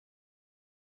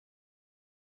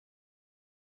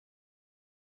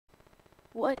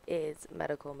What is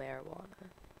medical marijuana?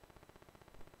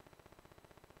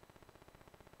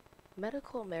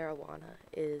 Medical marijuana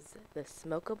is the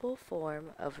smokable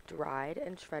form of dried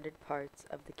and shredded parts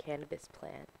of the cannabis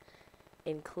plant,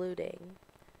 including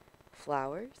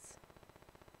flowers,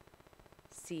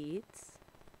 seeds,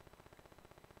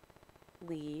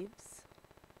 leaves,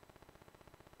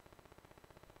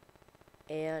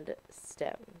 and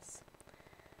stems.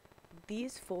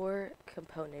 These four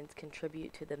components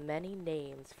contribute to the many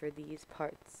names for these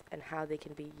parts and how they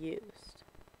can be used.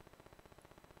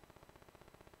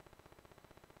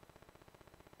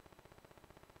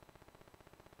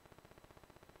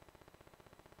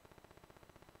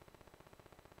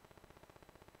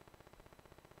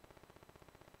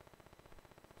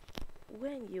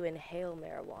 When you inhale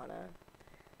marijuana,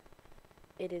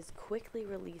 it is quickly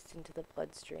released into the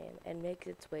bloodstream and makes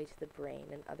its way to the brain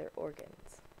and other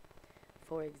organs.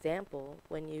 For example,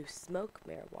 when you smoke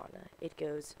marijuana, it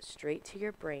goes straight to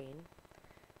your brain,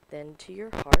 then to your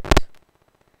heart,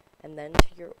 and then to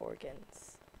your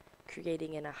organs,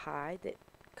 creating a high that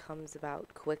comes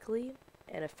about quickly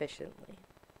and efficiently.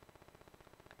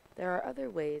 There are other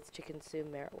ways to consume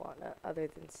marijuana other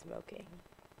than smoking.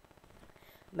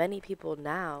 Many people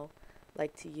now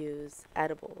like to use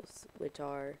edibles, which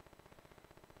are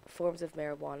forms of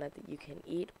marijuana that you can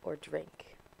eat or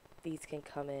drink. These can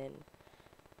come in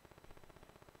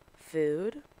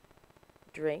food,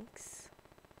 drinks,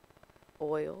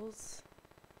 oils,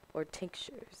 or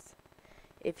tinctures.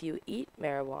 If you eat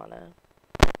marijuana,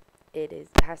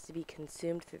 has to be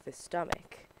consumed through the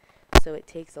stomach, so it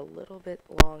takes a little bit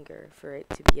longer for it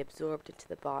to be absorbed into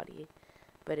the body,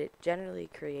 but it generally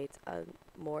creates a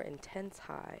more intense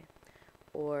high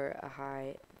or a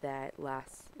high that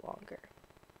lasts longer.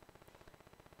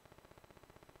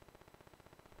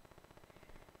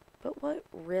 But what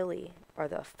really are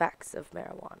the effects of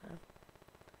marijuana?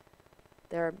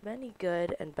 There are many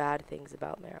good and bad things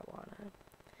about marijuana.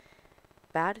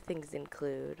 Bad things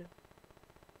include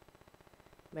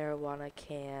marijuana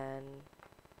can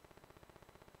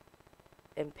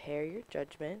impair your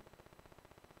judgment,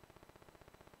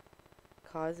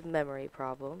 cause memory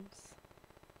problems,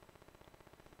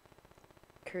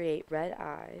 create red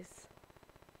eyes,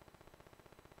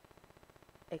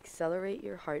 accelerate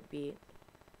your heartbeat,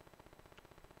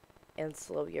 and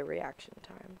slow your reaction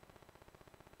time.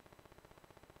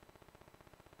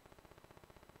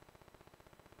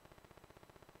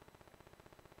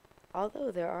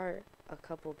 Although there are a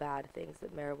couple bad things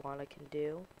that marijuana can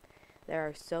do, there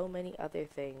are so many other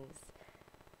things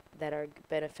that are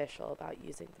beneficial about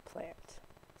using the plant,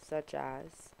 such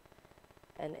as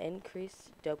an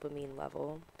increased dopamine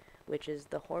level, which is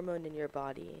the hormone in your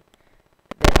body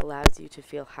that allows you to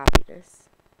feel happiness,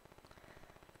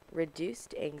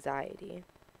 reduced anxiety,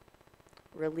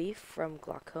 relief from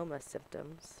glaucoma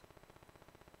symptoms,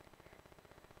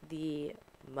 the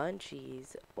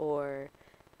munchies or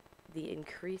the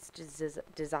increased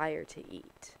desire to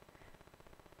eat,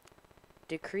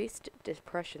 decreased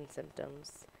depression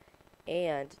symptoms,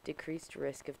 and decreased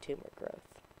risk of tumor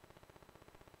growth.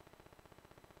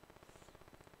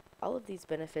 All of these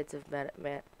benefits of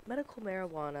medical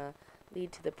marijuana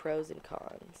lead to the pros and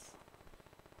cons.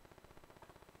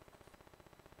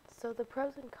 So the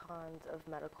pros and cons of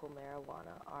medical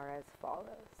marijuana are as follows.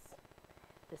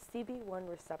 The CB1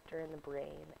 receptor in the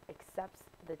brain accepts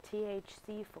the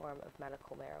THC form of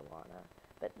medical marijuana,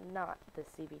 but not the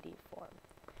CBD form.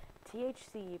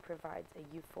 THC provides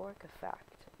a euphoric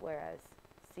effect, whereas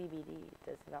CBD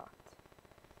does not.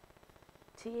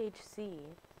 THC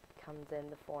comes in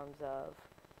the forms of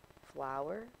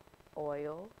flower,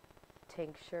 oil,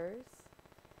 tinctures,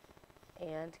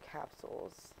 and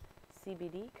capsules.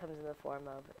 CBD comes in the form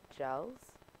of gels,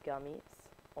 gummies,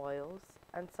 oils,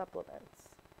 and supplements.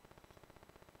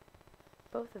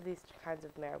 Both of these kinds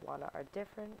of marijuana are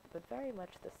different, but very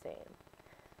much the same.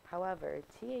 However,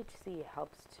 THC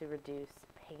helps to reduce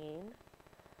pain,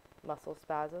 muscle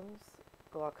spasms,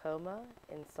 glaucoma,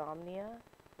 insomnia,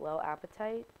 low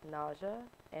appetite, nausea,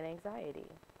 and anxiety.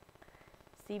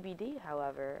 CBD,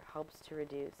 however, helps to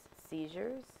reduce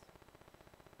seizures,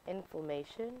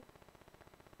 inflammation,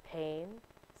 pain,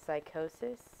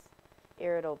 psychosis,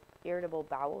 irritable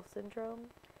bowel syndrome,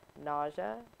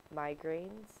 nausea,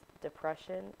 migraines,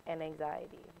 depression, and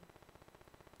anxiety.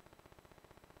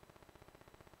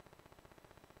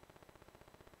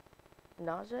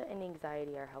 Nausea and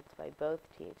anxiety are helped by both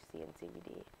THC and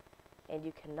CBD, and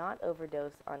you cannot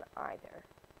overdose on either.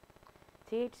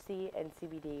 THC and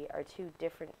CBD are two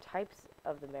different types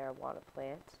of the marijuana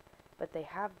plant, but they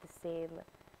have the same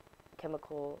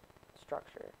chemical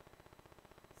structure.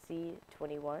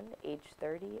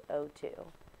 C21H30O2.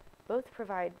 Both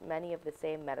provide many of the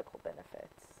same medical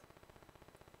benefits.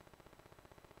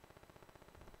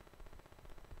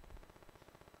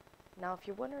 Now, if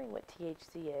you're wondering what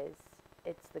THC is,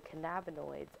 it's the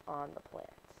cannabinoids on the plant.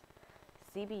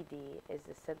 CBD is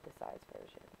the synthesized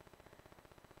version.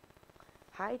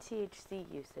 High THC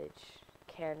usage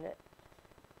can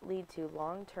lead to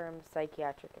long-term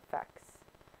psychiatric effects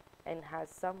and has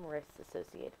some risks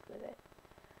associated with it.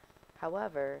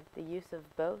 However, the use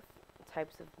of both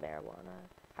types of marijuana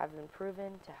have been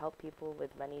proven to help people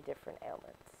with many different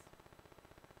ailments.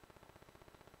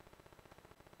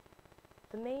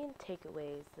 The main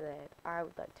takeaways that I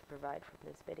would like to provide from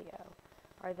this video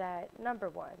are that, number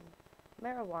one,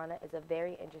 marijuana is a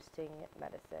very interesting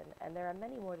medicine, and there are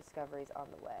many more discoveries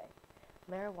on the way.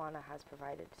 Marijuana has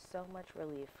provided so much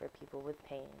relief for people with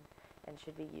pain and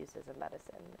should be used as a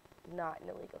medicine, not an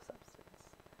illegal substance.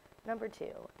 Number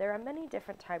two, there are many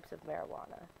different types of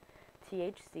marijuana: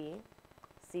 THC,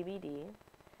 CBD,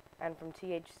 and from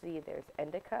THC there's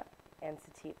indica and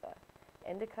sativa.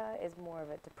 Indica is more of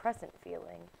a depressant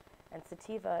feeling, and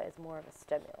sativa is more of a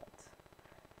stimulant.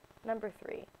 Number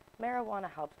three,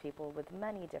 marijuana helps people with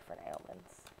many different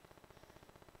ailments.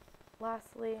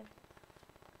 Lastly,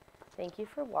 thank you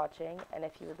for watching, and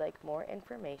if you would like more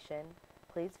information,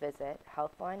 please visit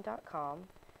healthline.com,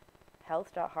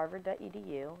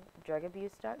 health.harvard.edu,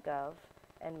 drugabuse.gov,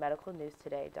 and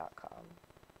medicalnewstoday.com.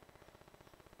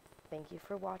 Thank you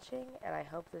for watching, and I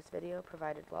hope this video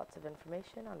provided lots of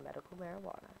information on medical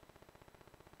marijuana.